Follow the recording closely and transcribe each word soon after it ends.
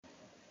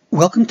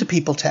Welcome to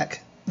People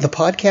Tech, the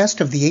podcast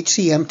of the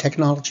HCM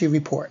Technology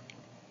Report.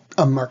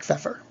 I'm Mark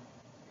Pfeffer.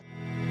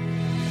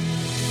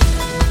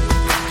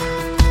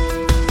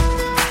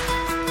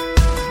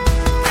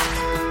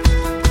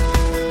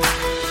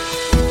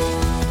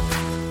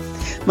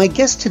 My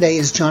guest today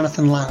is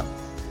Jonathan Lau,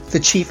 the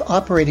Chief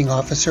Operating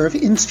Officer of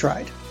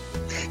InStride.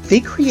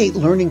 They create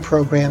learning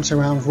programs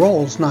around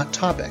roles, not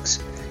topics,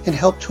 and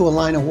help to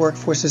align a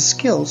workforce's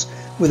skills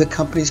with a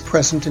company's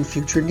present and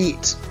future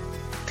needs.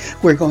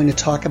 We're going to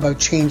talk about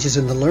changes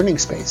in the learning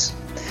space,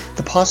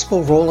 the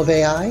possible role of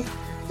AI,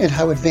 and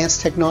how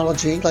advanced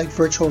technology like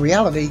virtual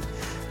reality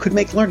could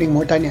make learning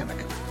more dynamic.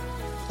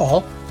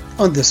 All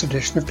on this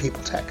edition of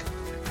People Tech.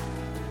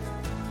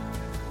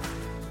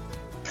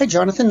 Hi,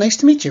 Jonathan. Nice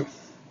to meet you.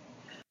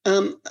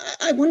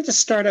 I wanted to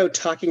start out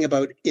talking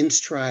about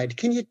InStride.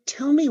 Can you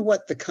tell me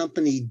what the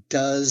company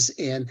does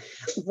and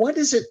what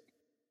is it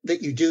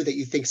that you do that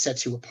you think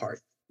sets you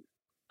apart?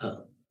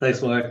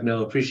 Thanks, Mark.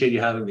 No, appreciate you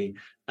having me.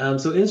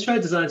 So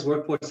InStride designs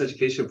workforce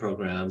education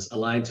programs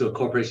aligned to a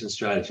corporation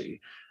strategy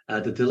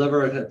to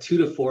deliver a 2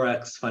 to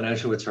 4x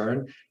financial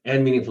return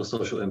and meaningful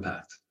social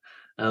impact.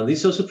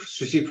 These social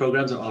strategic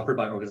programs are offered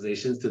by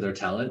organizations to their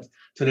talent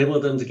to enable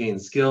them to gain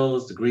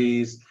skills,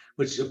 degrees,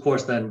 which of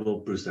course then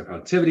will boost their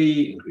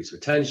productivity, increase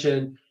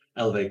retention,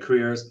 elevate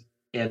careers.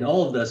 And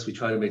all of this, we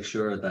try to make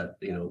sure that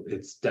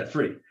it's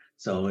debt-free.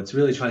 So it's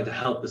really trying to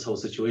help this whole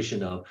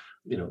situation of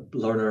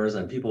learners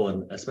and people,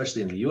 and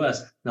especially in the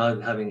U.S.,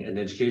 not having an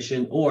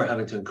education or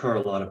having to incur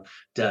a lot of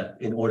debt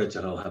in order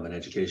to have an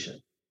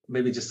education.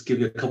 Maybe just give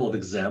you a couple of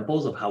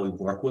examples of how we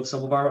work with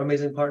some of our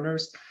amazing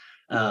partners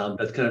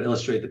that kind of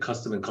illustrate the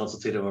custom and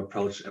consultative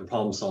approach and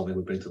problem solving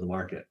we bring to the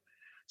market.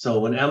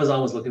 So when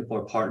Amazon was looking for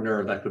a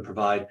partner that could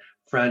provide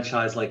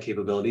franchise-like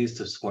capabilities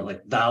to support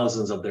like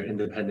thousands of their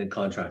independent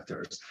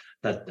contractors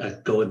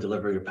that go and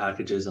deliver your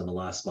packages on the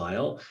last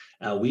mile,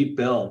 we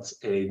built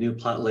a new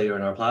layer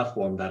in our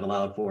platform that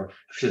allowed for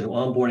efficient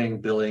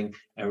onboarding, billing,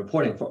 and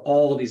reporting for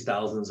all of these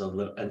thousands of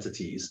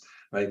entities,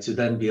 right? To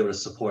then be able to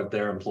support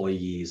their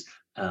employees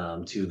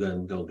to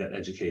then go get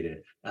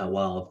educated,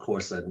 while of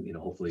course then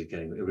hopefully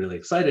getting really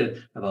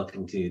excited about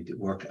continuing to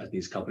work at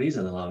these companies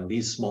and allowing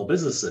these small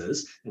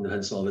businesses,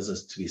 independent small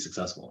business, to be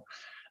successful.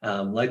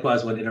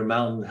 Likewise, when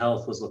Intermountain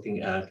Health was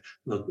looking at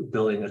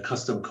building a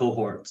custom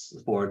cohorts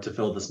to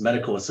fill this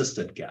medical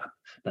assistant gap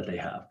that they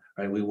have,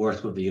 right? We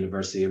worked with the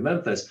University of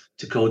Memphis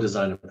to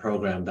co-design a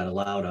program that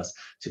allowed us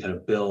to kind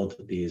of build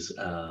these,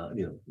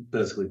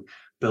 basically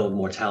build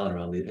more talent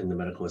around in the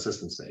medical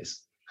assistant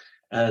space.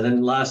 And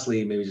then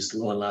lastly, maybe just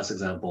one last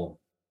example.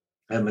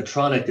 And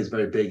Medtronic is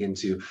very big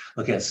into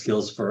looking at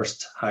skills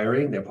first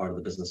hiring. They're part of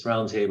the Business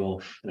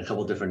Roundtable and a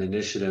couple of different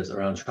initiatives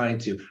around trying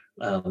to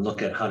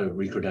look at how to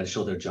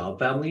re-credential their job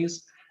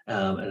families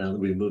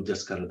and remove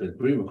this kind of the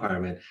degree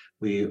requirement.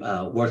 We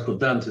worked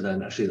with them to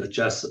then actually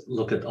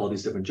look at all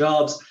these different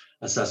jobs,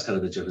 assess kind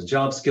of the different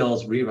job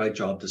skills, rewrite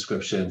job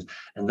descriptions,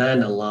 and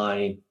then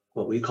align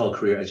what we call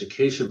career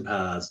education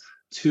paths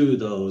to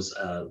those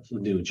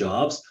new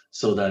jobs,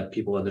 so that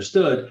people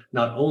understood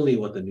not only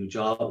what the new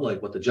job,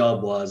 like what the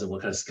job was and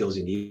what kind of skills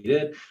you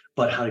needed,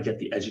 but how to get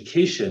the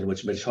education,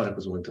 which Medtronic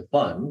was willing to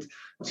fund,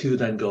 to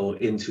then go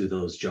into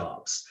those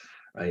jobs,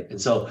 right?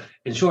 And so,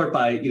 in short,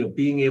 by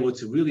being able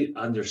to really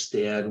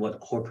understand what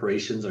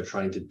corporations are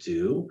trying to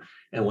do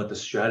and what the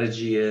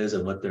strategy is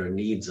and what their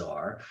needs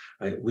are,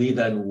 right? We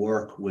then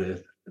work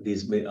with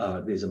these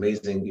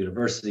amazing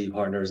university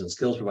partners and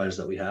skills providers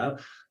that we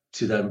have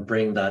to then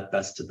bring that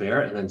best to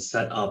bear and then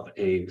set up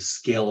a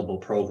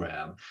scalable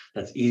program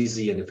that's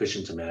easy and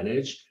efficient to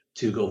manage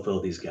to go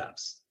fill these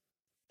gaps.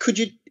 Could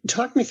you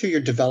talk me through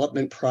your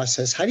development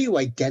process? How do you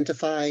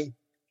identify,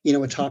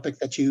 a topic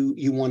that you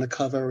want to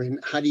cover, and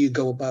how do you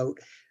go about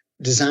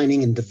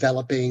designing and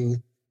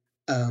developing,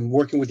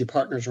 working with your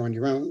partners or on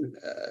your own,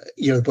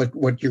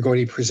 what you're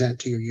going to present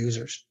to your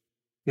users?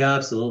 Yeah,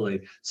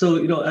 absolutely. So,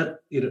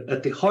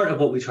 at the heart of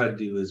what we try to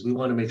do is we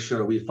want to make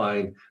sure we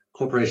find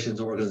corporations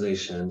or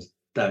organizations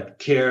that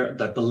care,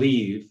 that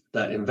believe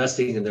that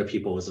investing in their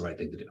people is the right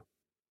thing to do,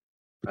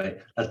 right?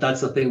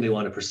 That's the thing they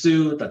want to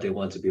pursue, that they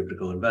want to be able to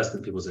go invest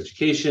in people's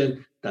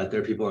education, that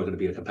their people are going to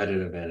be a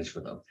competitive advantage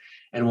for them.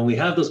 And when we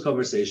have those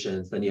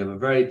conversations, then you have a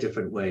very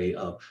different way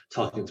of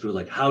talking through,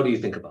 like, how do you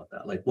think about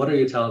that? Like, what are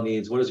your talent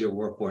needs? What is your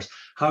workforce?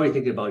 How are you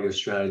thinking about your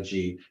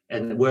strategy?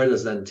 And where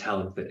does then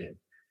talent fit in?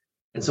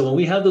 And so when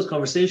we have those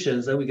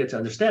conversations, then we get to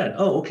understand,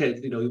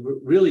 okay,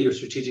 really your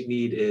strategic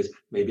need is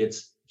maybe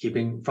it's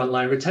keeping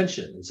frontline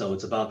retention. And so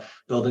it's about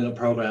building a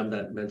program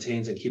that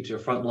maintains and keeps your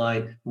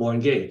frontline more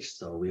engaged.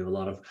 So we have a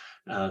lot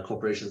of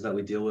corporations that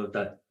we deal with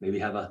that maybe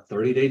have a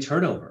 30-day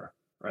turnover,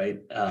 right,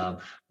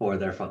 for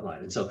their frontline.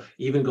 And so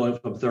even going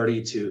from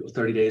 30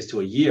 days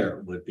to a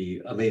year would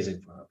be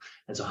amazing for them.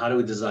 And so how do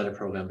we design a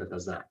program that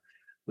does that?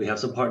 We have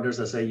some partners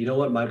that say,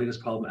 my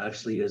biggest problem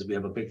actually is we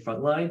have a big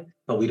frontline,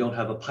 but we don't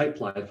have a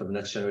pipeline for the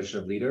next generation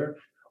of leader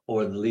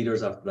or the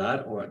leaders after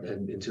that, or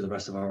into the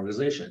rest of our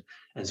organization.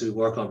 And so we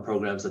work on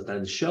programs that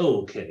then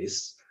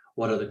showcase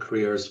what are the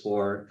careers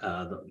for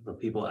the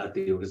people at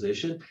the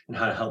organization, and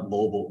how to help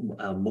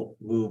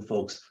move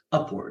folks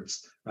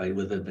upwards, right,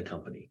 within the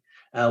company.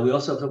 We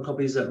also have some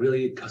companies that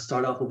really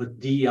start off with a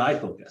DEI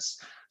focus.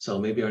 So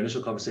maybe our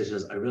initial conversation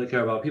is, I really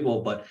care about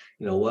people, but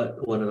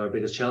one of our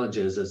biggest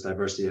challenges is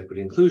diversity,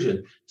 equity,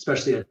 inclusion,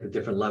 especially at the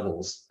different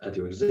levels at the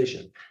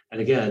organization.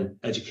 And again,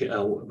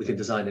 we can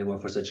design a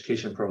workforce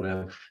education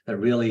program that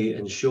really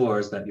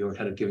ensures that you're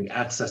kind of giving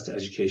access to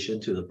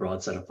education to the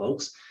broad set of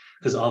folks.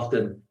 Because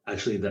often,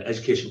 actually, the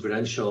education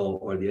credential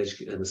or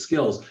the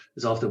skills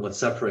is often what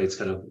separates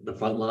kind of the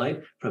front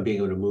line from being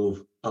able to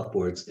move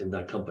upwards in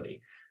that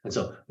company. And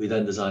so we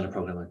then design a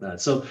program like that.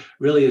 So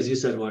really, as you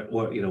said, what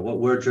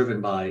we're driven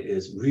by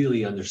is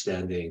really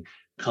understanding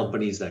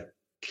companies that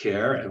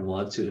care and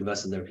want to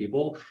invest in their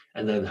people,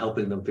 and then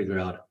helping them figure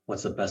out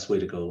what's the best way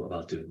to go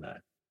about doing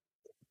that.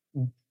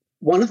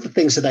 One of the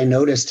things that I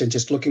noticed in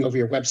just looking over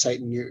your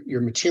website and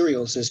your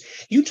materials is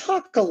you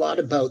talk a lot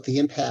about the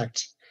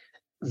impact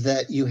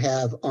that you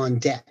have on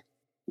debt.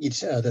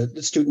 It's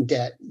the student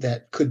debt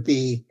that could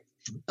be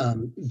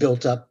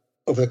built up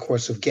over the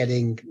course of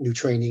getting new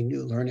training,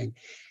 new learning.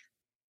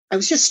 I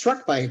was just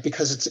struck by it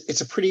because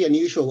it's a pretty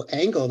unusual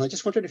angle, and I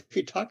just wondered if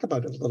you'd talk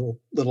about it a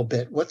little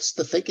bit. What's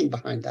the thinking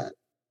behind that?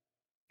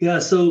 Yeah,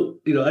 so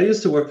I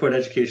used to work for an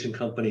education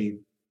company.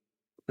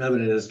 I've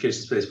been in the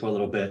education space for a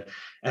little bit,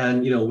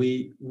 and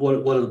we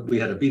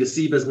had a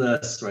B2C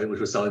business, right, which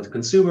was selling to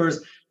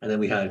consumers, and then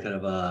we had kind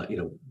of a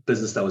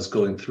business that was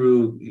going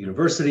through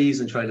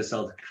universities and trying to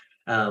sell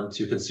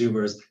to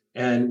consumers.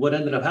 And what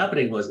ended up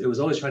happening was it was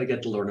always trying to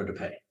get the learner to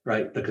pay,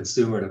 right, the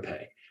consumer to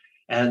pay.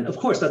 And of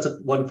course, that's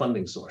one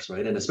funding source,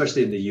 right? And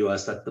especially in the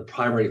US, that's the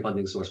primary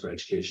funding source for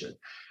education.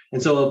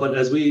 And so, but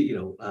as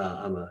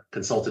I'm a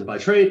consultant by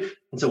trade.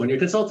 And so when you're a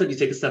consultant, you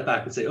take a step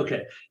back and say,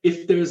 okay,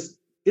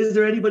 is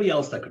there anybody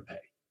else that could pay,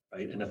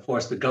 right? And of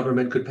course, the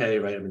government could pay,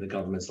 right? I mean, the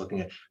government's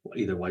looking at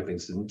either wiping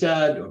student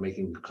debt or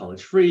making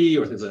college free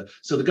or things like that.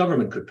 So the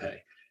government could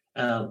pay.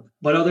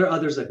 But are there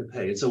others that could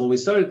pay? And so when we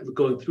started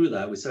going through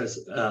that,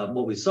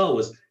 what we saw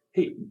was,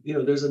 hey,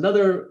 there's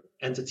another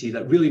entity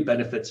that really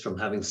benefits from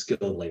having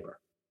skilled labor.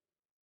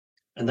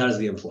 And that is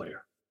the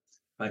employer,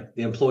 right?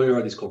 The employer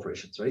are these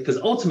corporations, right? Because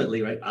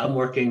ultimately, right, I'm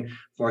working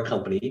for a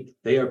company.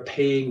 They are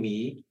paying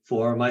me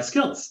for my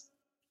skills,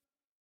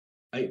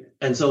 right?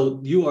 And so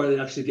you are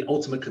actually the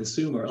ultimate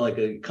consumer, like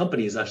a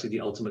company is actually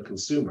the ultimate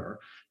consumer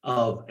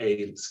of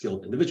a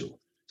skilled individual.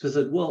 So I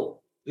said,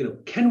 well,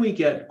 can we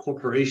get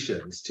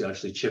corporations to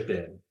actually chip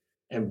in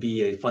and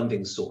be a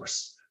funding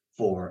source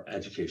for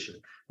education?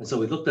 And so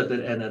we looked at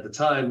that, and at the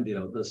time,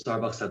 the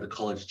Starbucks had the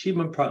college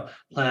achievement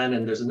plan,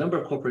 and there's a number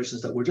of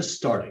corporations that were just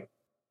starting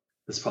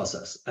this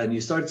process, and you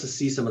started to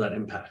see some of that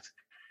impact.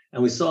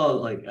 And we saw,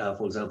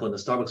 for example, in the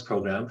Starbucks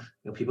program,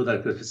 people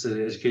that could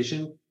facilitate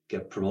education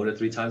get promoted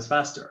 3 times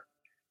faster.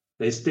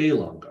 They stay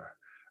longer,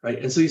 right?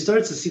 And so you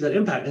started to see that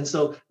impact. And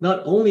so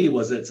not only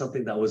was it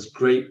something that was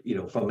great,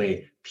 from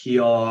a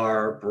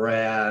PR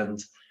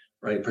brand,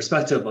 right,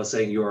 perspective of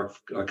saying you're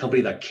a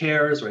company that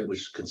cares, right,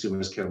 which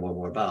consumers care more and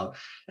more about.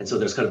 And so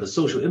there's kind of the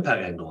social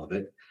impact angle of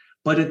it,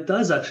 but it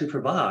does actually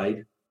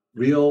provide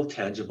real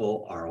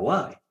tangible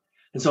ROI.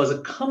 And so as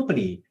a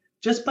company,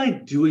 just by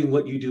doing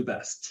what you do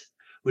best,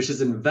 which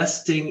is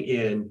investing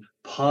in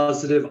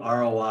positive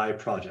ROI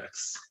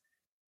projects,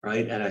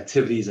 right, and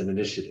activities and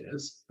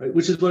initiatives, right,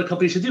 which is what a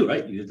company should do,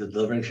 right? You're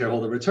delivering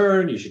shareholder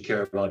return, you should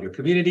care about your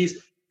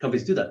communities,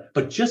 companies do that.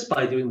 But just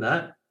by doing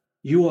that,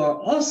 you are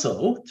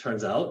also,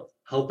 turns out,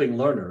 helping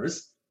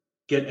learners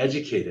get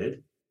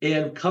educated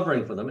and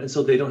covering for them, and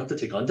so they don't have to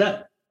take on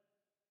debt.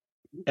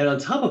 And on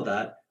top of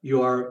that,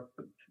 you are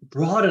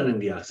broadening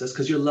the access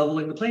because you're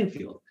leveling the playing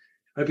field,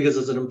 right? Because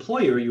as an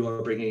employer, you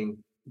are bringing,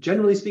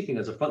 generally speaking,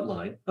 as a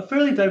frontline, a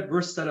fairly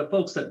diverse set of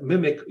folks that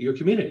mimic your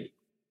community,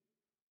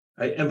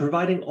 right? And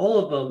providing all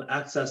of them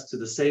access to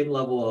the same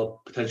level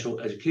of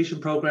potential education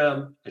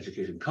program,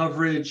 education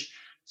coverage,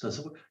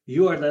 so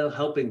you are now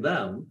helping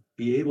them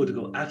be able to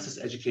go access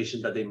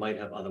education that they might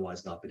have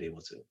otherwise not been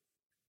able to.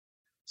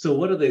 So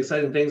one of the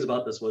exciting things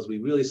about this was we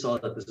really saw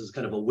that this is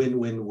kind of a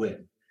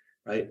win-win-win,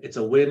 right? It's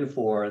a win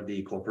for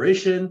the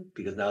corporation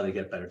because now they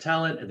get better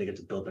talent and they get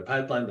to build their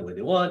pipeline the way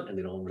they want and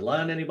they don't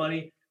rely on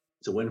anybody.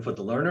 It's a win for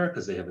the learner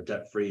because they have a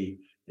debt-free,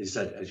 as you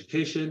said,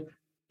 education.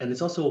 And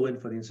it's also a win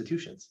for the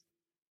institutions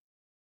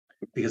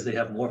because they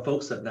have more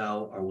folks that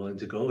now are willing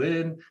to go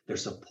in, they're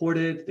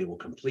supported, they will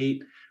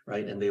complete,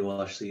 right? And they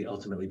will actually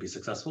ultimately be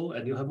successful,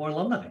 and you'll have more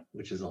alumni,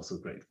 which is also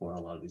great for a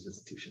lot of these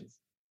institutions.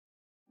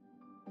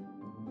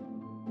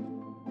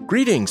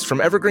 Greetings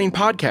from Evergreen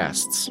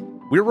Podcasts.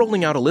 We're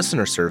rolling out a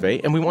listener survey,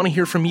 and we want to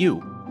hear from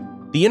you.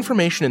 The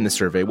information in the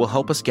survey will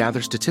help us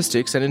gather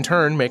statistics and in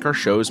turn make our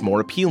shows more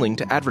appealing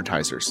to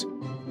advertisers.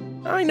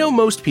 I know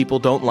most people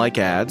don't like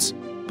ads,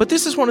 but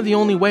this is one of the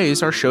only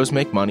ways our shows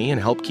make money and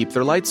help keep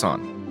their lights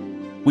on.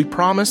 We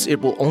promise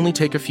it will only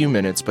take a few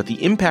minutes, but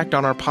the impact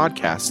on our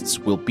podcasts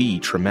will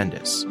be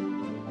tremendous.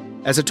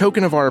 As a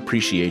token of our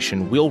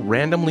appreciation, we'll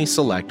randomly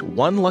select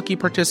one lucky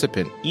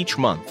participant each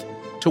month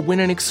to win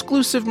an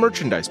exclusive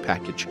merchandise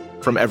package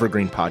from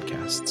Evergreen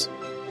Podcasts.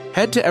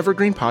 Head to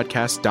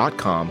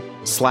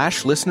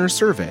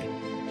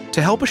evergreenpodcast.com/listenersurvey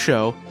to help a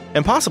show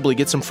and possibly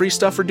get some free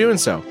stuff for doing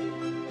so.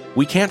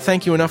 We can't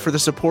thank you enough for the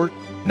support.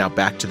 Now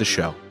back to the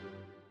show.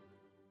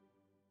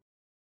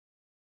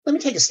 Let me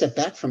take a step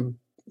back from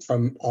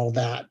all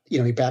that,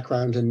 your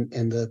background and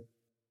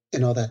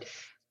all that.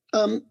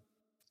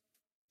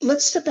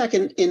 Let's step back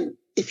and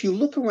if you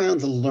look around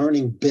the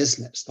learning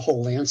business, the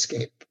whole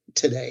landscape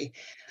today,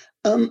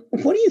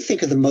 what do you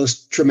think are the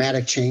most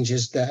dramatic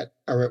changes that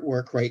are at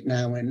work right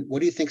now, and what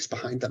do you think is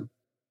behind them?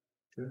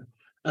 Sure.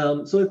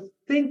 So I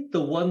think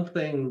the one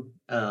thing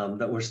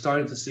that we're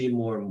starting to see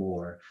more and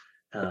more,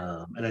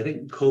 and I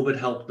think COVID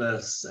helped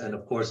us, and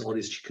of course all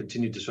these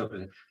continued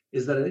disruption,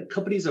 is that I think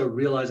companies are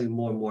realizing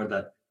more and more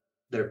that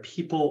their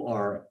people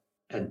are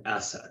an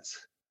asset,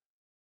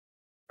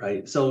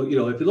 right? So,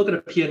 if you look at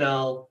a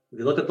P&L, if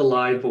you look at the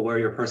line for where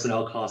your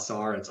personnel costs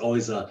are, it's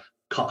always a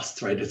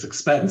cost, right? It's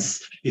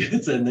expense.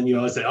 And then you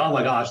always say, oh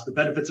my gosh, the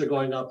benefits are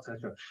going up,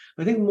 etc.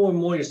 I think more and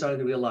more you're starting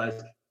to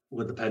realize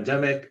with the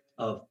pandemic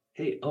of,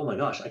 hey, oh my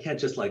gosh, I can't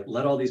just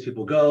let all these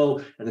people go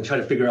and then try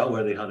to figure out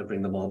how to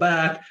bring them all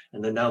back.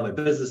 And then now my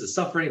business is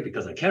suffering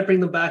because I can't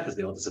bring them back because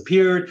they all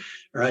disappeared,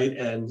 right?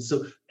 And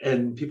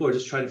people are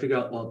just trying to figure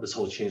out, well, this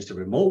whole change to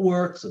remote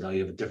work. So now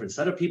you have a different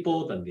set of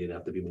people, then they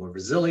have to be more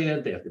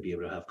resilient. They have to be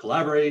able to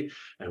collaborate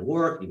and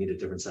work. You need a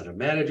different set of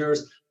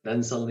managers.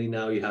 Then suddenly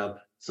now you have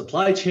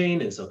supply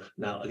chain. And so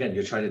now, again,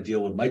 you're trying to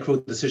deal with micro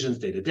decisions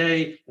day to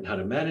day and how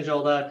to manage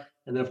all that.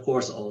 And then, of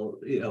course,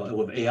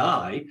 with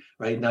AI,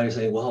 right now you're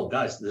saying, well,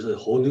 guys, there's a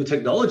whole new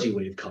technology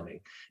wave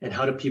coming. And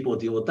how do people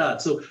deal with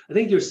that? So I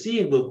think you're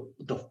seeing with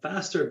the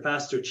faster and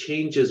faster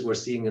changes we're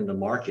seeing in the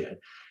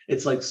market,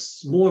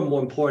 it's more and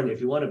more important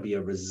if you want to be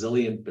a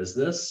resilient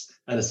business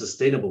and a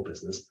sustainable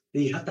business,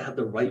 then you have to have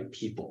the right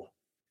people,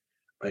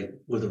 right,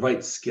 with the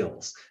right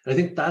skills. And I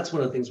think that's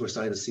one of the things we're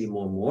starting to see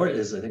more and more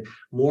is I think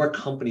more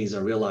companies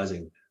are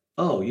realizing,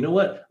 oh, you know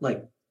what,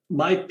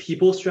 my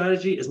people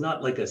strategy is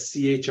not like a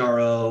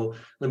CHRO.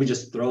 Let me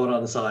just throw it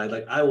on the side.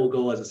 I will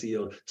go as a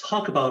CEO,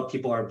 talk about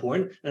people are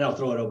important, and I'll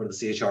throw it over to the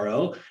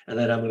CHRO, and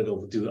then I'm going to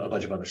go do a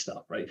bunch of other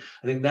stuff, right?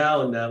 I think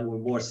now and then we're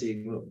more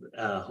seeing,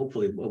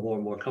 hopefully, more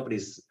and more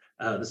companies,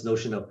 this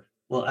notion of,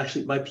 well,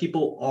 actually, my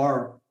people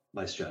are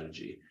my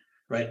strategy,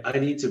 right? I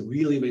need to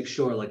really make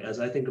sure,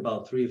 as I think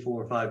about 3,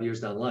 4, 5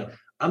 years down the line,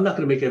 I'm not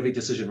going to make every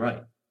decision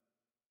right?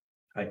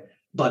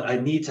 But I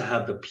need to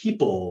have the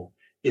people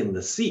in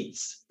the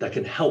seats that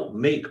can help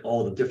make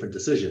all the different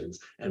decisions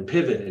and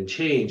pivot and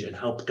change and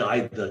help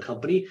guide the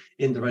company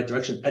in the right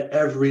direction at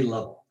every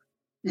level,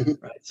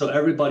 right? So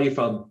everybody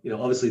from,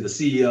 obviously the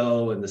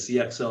CEO and the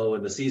CXO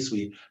and the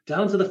C-suite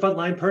down to the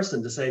frontline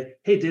person to say,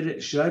 hey,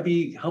 should I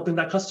be helping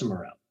that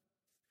customer out,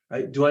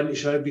 right?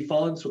 Should I be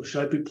should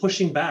I be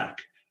pushing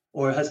back?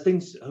 Or have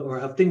things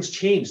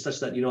changed such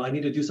that, I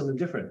need to do something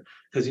different?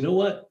 Because you know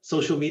what?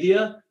 Social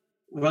media,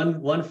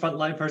 one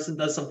frontline person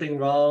does something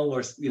wrong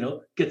or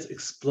gets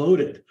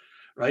exploded,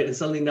 right? And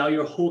suddenly now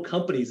your whole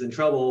company's in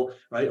trouble,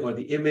 right? Or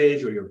the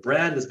image or your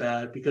brand is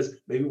bad because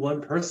maybe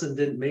one person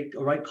didn't make a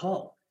right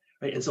call,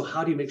 right? And so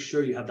how do you make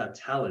sure you have that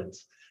talent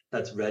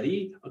that's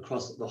ready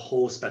across the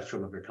whole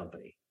spectrum of your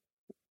company?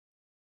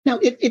 Now,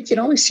 it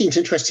always seems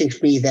interesting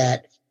to me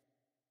that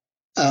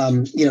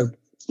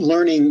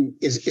learning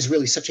is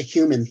really such a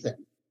human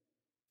thing,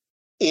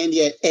 and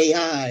yet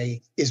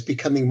AI is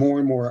becoming more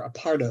and more a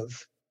part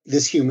of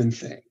this human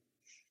thing.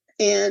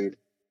 And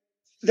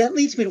that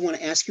leads me to want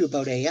to ask you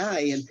about AI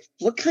and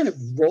what kind of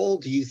role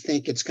do you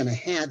think it's going to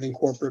have in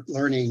corporate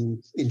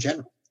learning in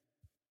general?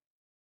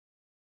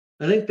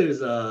 I think there's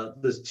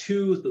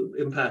two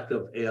impact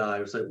of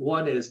AI. It's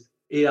one is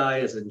AI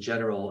as in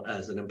general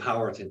as an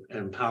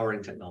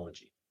empowering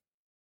technology,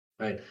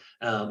 right?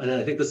 And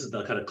I think this is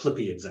the kind of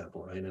Clippy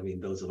example, right? I mean,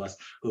 those of us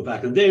who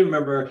back in the day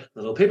remember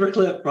the little paper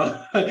clip from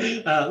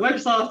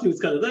Microsoft,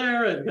 who's kind of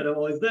there and kind of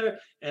always there.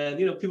 And,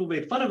 people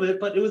made fun of it,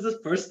 but it was the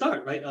first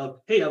start, right? Of,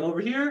 hey, I'm over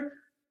here,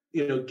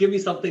 give me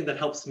something that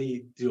helps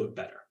me do it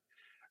better,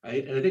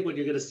 right? And I think what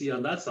you're going to see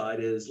on that side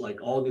is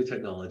all new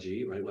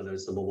technology, right? Whether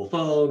it's the mobile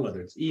phone, whether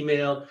it's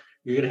email,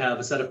 you're going to have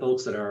a set of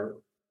folks that are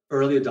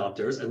early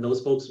adopters, and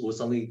those folks will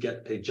suddenly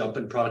get a jump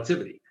in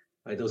productivity.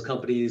 Right, those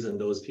companies and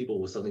those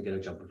people will suddenly get a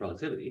jump in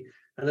productivity,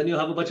 and then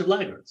you'll have a bunch of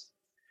laggards,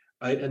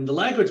 right? And the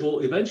laggards will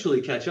eventually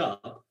catch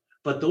up,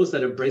 but those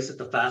that embrace it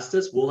the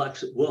fastest will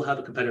have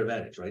a competitive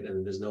advantage, right?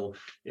 And there's no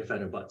ifs,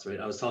 ands, or buts, right?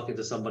 I was talking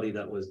to somebody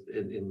that was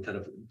in kind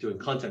of doing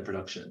content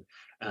production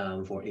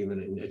for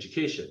even in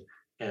education,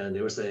 and they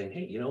were saying,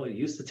 hey, it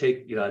used to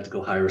take, I had to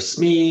go hire a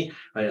SME,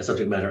 right, a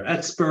subject matter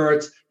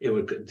expert. It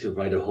would to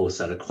write a whole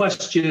set of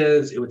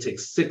questions. It would take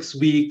 6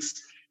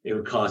 weeks. It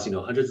would cost,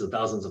 hundreds of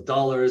thousands of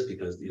dollars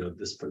because,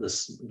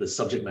 this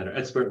subject matter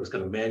expert was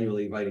kind of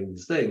manually writing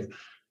these things.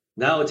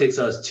 Now it takes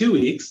us 2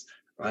 weeks,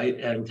 right,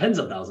 and tens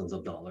of thousands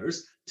of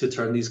dollars to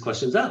turn these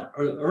questions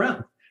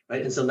around,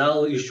 right? And so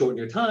now you shorten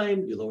your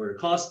time, you lower your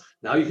costs.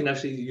 Now you can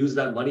actually use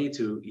that money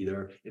to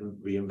either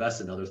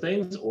reinvest in other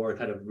things or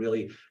kind of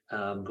really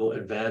go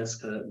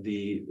advance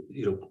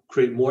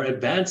create more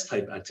advanced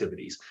type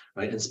activities,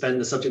 right? And spend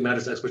the subject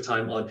matter expert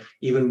time on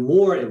even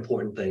more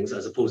important things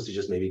as opposed to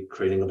just maybe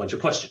creating a bunch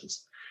of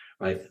questions,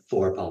 right,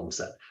 for a problem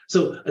set.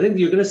 So I think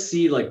you're going to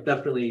see like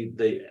definitely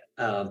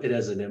it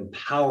as an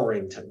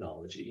empowering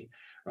technology,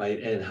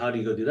 right? And how do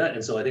you go do that?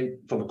 And so I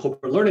think from a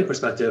corporate learning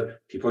perspective,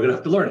 people are going to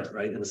have to learn it,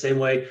 right? In the same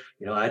way,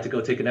 I had to go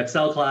take an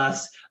Excel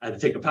class, I had to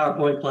take a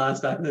PowerPoint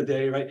class back in the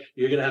day, right?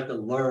 You're going to have to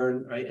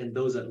learn, right? And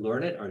those that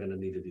learn it are going to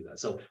need to do that.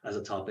 So as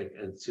a topic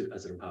and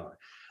as an empower.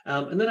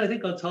 And then I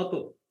think on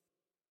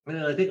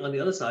the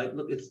other side,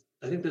 look,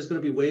 I think there's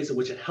going to be ways in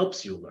which it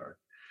helps you learn,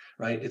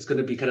 right? It's going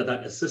to be kind of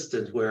that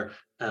assistant where,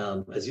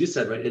 as you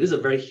said, right, it is a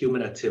very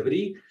human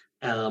activity.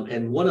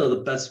 And one of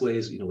the best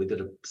ways, we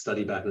did a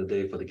study back in the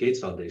day for the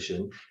Gates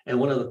Foundation, and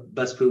one of the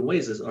best proven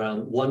ways is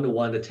around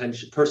one-to-one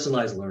attention,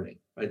 personalized learning,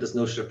 right? This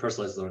notion of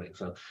personalized learning.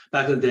 So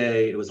back in the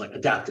day, it was like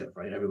adaptive,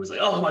 right? Everyone was like,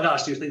 oh my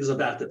gosh, do you think this is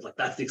adaptive? Like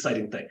that's the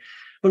exciting thing.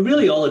 But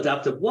really all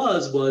adaptive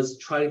was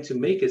trying to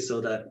make it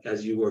so that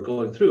as you were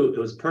going through, it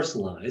was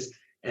personalized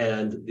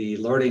and the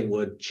learning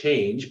would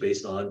change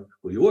based on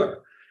who you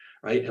were,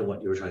 right? And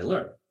what you were trying to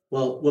learn.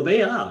 Well, with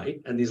AI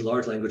and these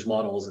large language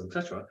models, et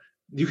cetera,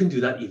 you can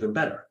do that even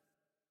better.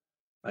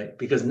 Right,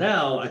 because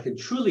now I can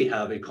truly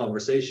have a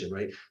conversation,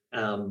 right?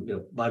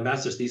 My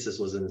master's thesis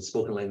was in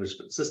spoken language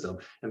system,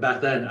 and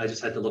back then I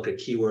just had to look at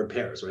keyword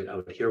pairs, right? I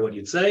would hear what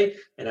you'd say,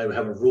 and I would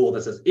have a rule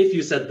that says, if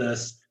you said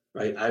this,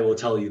 right, I will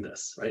tell you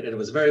this, right? And it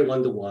was very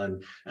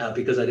one-to-one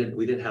because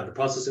we didn't have the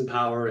processing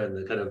power and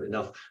the kind of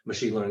enough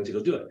machine learning to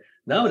go do it.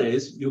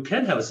 Nowadays, you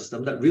can have a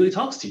system that really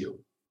talks to you,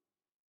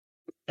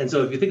 and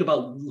so if you think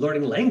about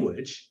learning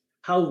language,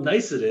 how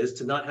nice it is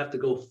to not have to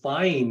go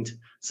find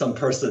some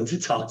person to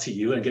talk to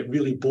you and get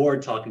really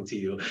bored talking to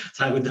you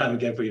time and time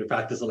again for you to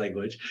practice a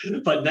language.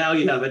 But now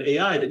you have an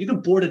AI that you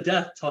can bore to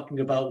death talking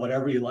about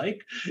whatever you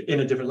like in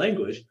a different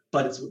language,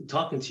 but it's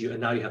talking to you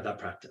and now you have that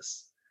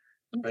practice,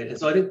 right? And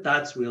so I think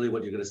that's really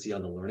what you're going to see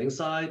on the learning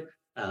side.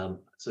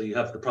 So you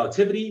have the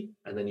productivity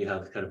and then you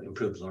have kind of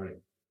improved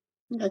learning.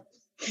 Okay.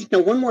 Now,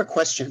 one more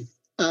question.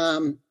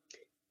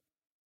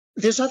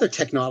 There's other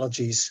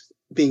technologies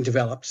being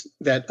developed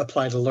that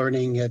apply to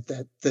learning that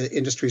the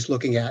industry is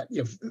looking at.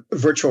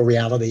 Virtual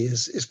reality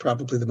is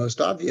probably the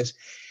most obvious.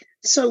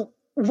 So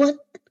what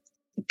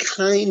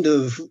kind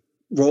of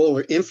role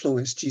or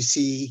influence do you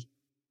see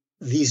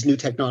these new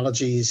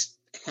technologies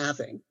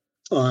having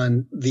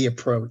on the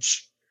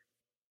approach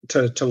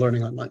to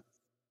learning online?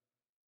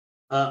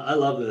 I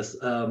love this.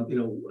 I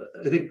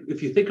think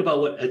if you think about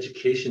what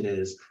education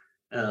is,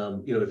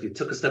 if you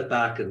took a step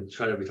back and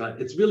try to refine,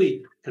 it's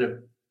really kind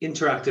of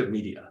interactive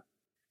media.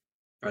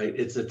 Right,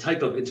 it's a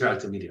type of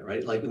interactive media,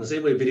 right? Like in the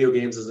same way video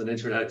games is an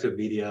interactive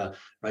media,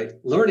 right?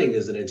 Learning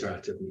is an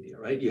interactive media,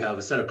 right? You have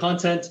a set of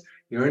content,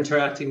 you're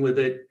interacting with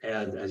it,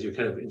 and as you're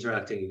kind of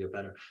interacting, you get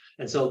better.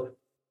 And so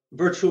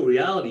virtual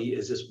reality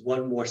is just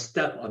one more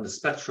step on the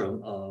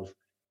spectrum of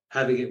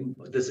having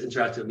this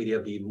interactive media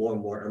be more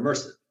and more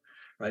immersive,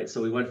 right?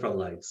 So we went from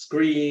like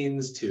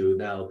screens to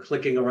now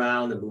clicking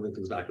around and moving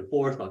things back and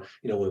forth on,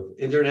 with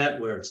internet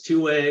where it's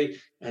two-way.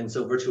 And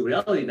so virtual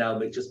reality now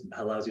just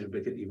allows you to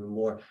make it even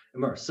more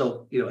immersed.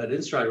 So, at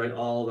InStride, right,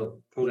 all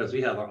the programs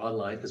we have are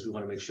online because we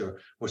want to make sure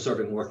we're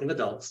serving working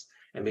adults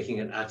and making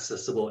it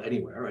accessible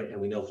anywhere, right? And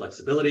we know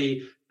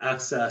flexibility,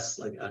 access,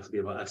 like be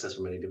able to access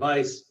from any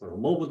device, from a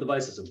mobile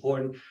device is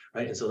important,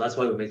 right? And so that's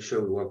why we make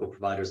sure we work with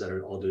providers that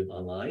are all doing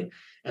online.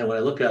 And when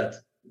I look at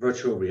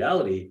virtual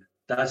reality,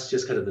 that's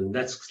just kind of the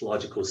next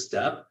logical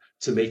step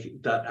to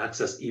make that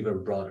access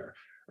even broader,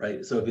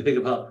 right? So if you think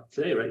about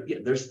today, right,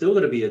 there's still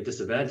going to be a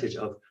disadvantage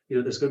of,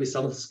 there's going to be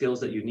some of the skills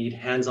that you need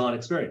hands-on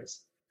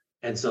experience.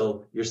 And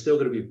so you're still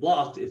going to be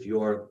blocked if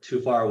you're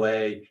too far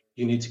away,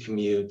 you need to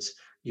commute,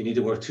 you need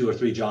to work 2 or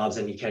 3 jobs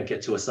and you can't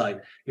get to a site.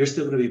 You're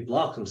still going to be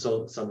blocked from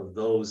some of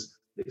those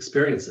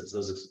experiences,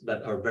 those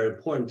that are very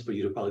important for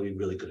you to probably be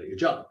really good at your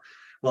job.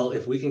 Well,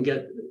 if we can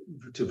get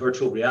to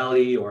virtual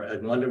reality or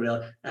augmented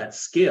reality at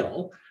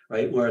scale,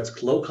 right, where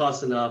it's low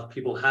cost enough,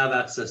 people have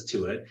access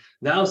to it.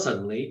 Now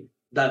suddenly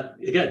that,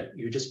 again,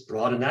 you just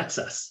broaden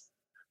access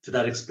to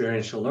that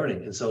experiential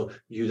learning. And so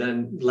you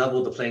then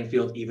level the playing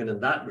field even in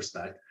that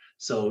respect.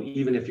 So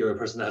even if you're a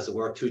person that has to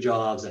work 2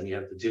 jobs and you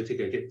have to do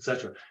ticket, et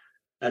cetera,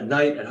 at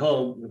night at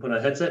home, you put on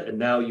a headset and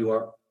now you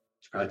are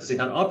practicing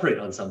how to operate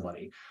on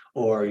somebody,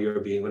 or you're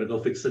being able to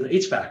go fix an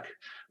HVAC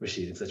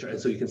machine, et cetera. And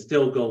so you can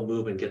still go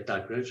move and get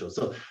that credential.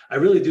 So I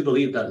really do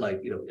believe that,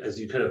 as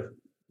you kind of,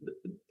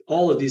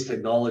 all of these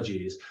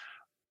technologies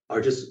are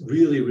just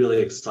really,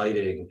 really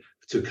exciting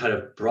to kind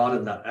of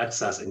broaden that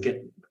access and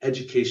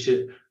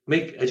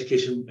make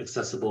education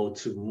accessible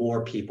to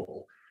more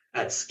people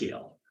at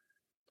scale.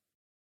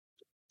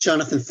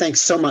 Jonathan,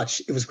 thanks so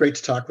much. It was great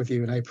to talk with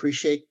you, and I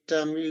appreciate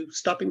you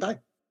stopping by.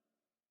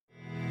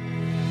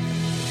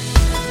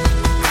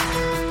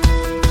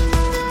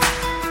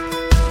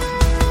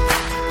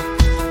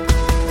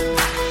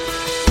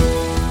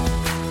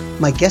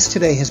 My guest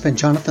today has been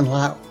Jonathan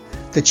Lau,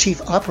 the Chief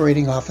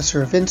Operating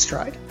Officer of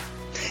InStride.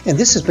 And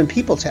this has been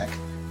People Tech,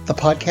 the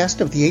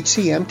podcast of the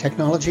HCM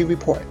Technology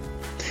Report.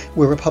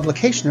 We're a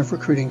publication of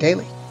Recruiting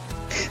Daily.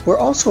 We're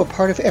also a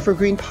part of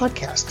Evergreen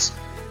Podcasts.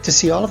 To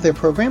see all of their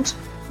programs,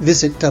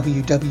 visit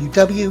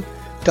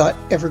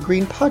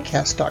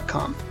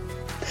www.evergreenpodcast.com.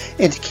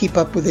 And to keep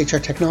up with HR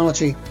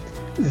technology,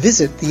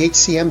 visit the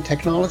HCM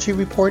Technology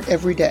Report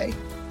every day.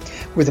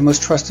 We're the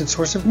most trusted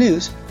source of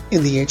news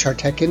in the HR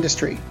tech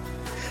industry.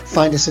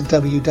 Find us at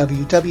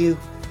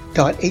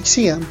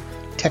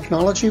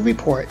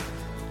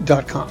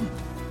www.hcmtechnologyreport.com.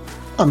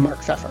 I'm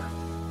Mark Pfeffer.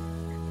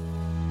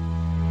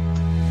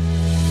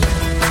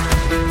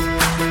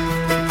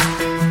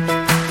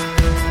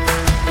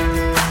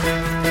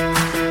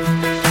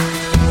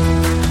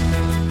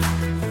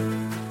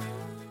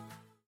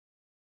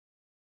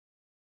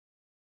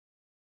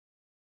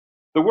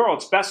 The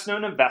world's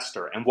best-known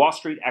investor and Wall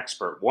Street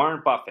expert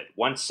Warren Buffett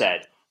once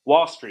said,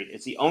 "Wall Street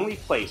is the only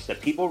place that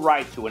people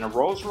ride to in a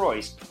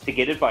Rolls-Royce to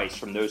get advice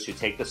from those who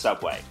take the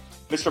subway."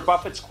 Mr.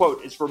 Buffett's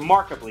quote is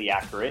remarkably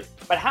accurate,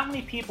 but how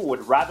many people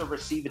would rather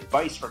receive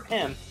advice from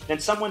him than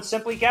someone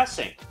simply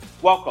guessing?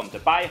 Welcome to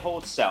Buy,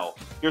 Hold, Sell,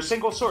 your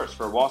single source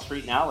for Wall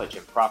Street knowledge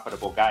and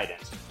profitable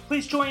guidance.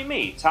 Please join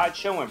me, Todd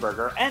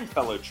Schoenberger, and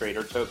fellow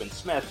trader Tobin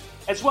Smith,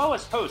 as well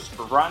as host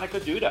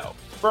Veronica Dudo,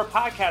 for a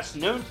podcast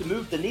known to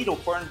move the needle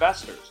for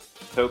investors.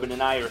 Tobin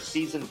and I are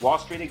seasoned Wall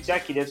Street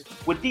executives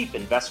with deep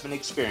investment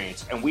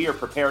experience, and we are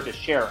prepared to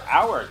share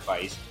our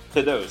advice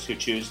to those who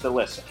choose to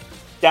listen.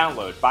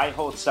 Download Buy,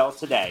 Hold, Sell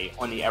today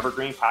on the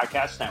Evergreen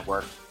Podcast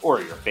Network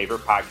or your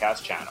favorite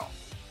podcast channel.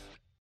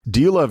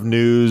 Do you love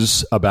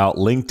news about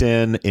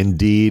LinkedIn,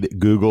 Indeed,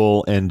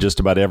 Google, and just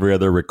about every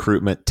other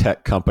recruitment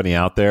tech company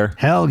out there?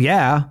 Hell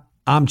yeah.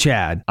 I'm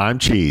Chad. I'm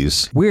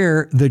Cheese.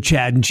 We're the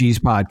Chad and Cheese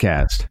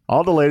Podcast.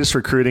 All the latest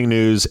recruiting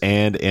news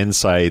and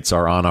insights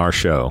are on our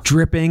show.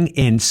 Dripping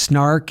in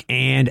snark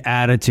and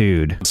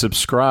attitude.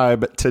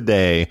 Subscribe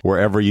today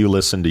wherever you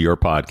listen to your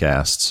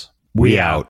podcasts. We out.